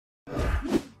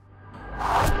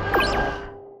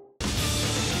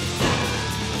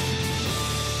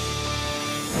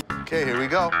Okay, here we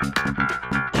go.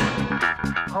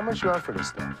 How much you are for this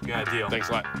stuff? Good deal. Thanks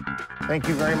a lot. Thank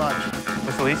you very much.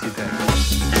 What's the least you take?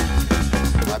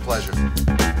 My pleasure.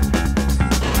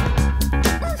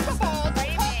 First of all, don't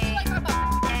talk like I'm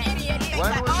an idiot.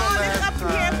 When was the last up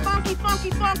here,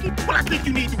 funky. Well, I think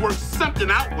you need to work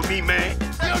something out with me, man.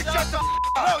 Yo, shut the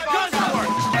up!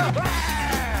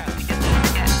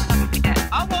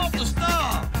 I want the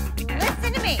stuff.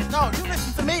 Listen to me. No, you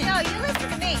listen to me. No, you listen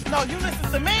to me. No, you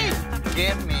listen to me.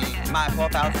 Give me my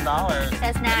 $4,000.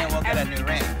 That's not- And then we'll get a new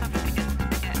ring.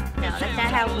 No, that's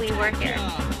not how we work here.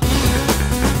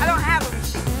 I don't have a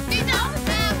receipt. You don't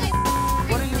have a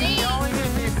What are you yelling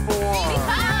at me for?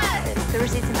 Because the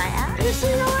receipt's in my ass. It's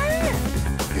in your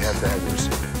ass. You have to have your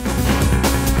receipt.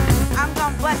 I'm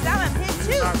gonna bust out and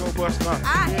hit you. Not gonna bust nothing.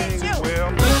 I hit you.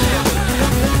 Well,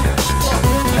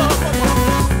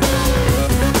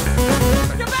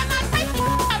 You better not take the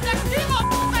out. That demo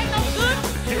ain't no good.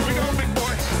 here we go, big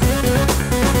boy.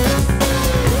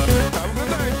 Have a good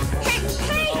night. Hey.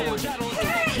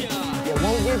 You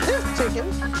won't get this chicken.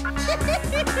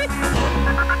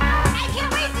 I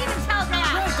can't wait for you to tell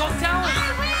that. Go tell him.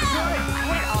 I will.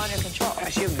 Put it all under control.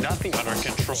 Gosh, you have nothing under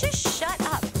control. Just shut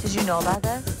up. Did you know about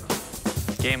this?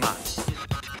 Game on.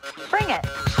 Bring it.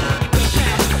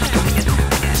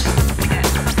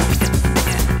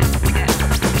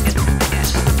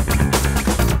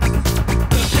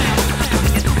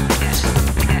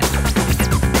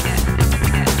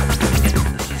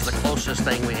 This is the closest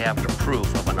thing we have to proof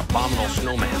of an abominable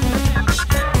snowman.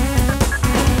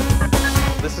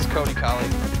 This is Cody Colley.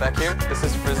 Back here, this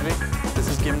is Frisbee. This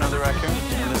is Gimno the Raccoon.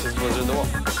 And this is Blizzard the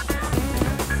Wolf.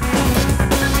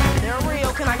 They're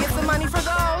real. Can I get some money for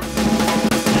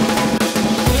those?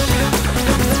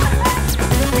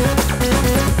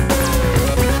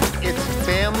 It's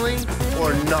family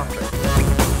or nothing.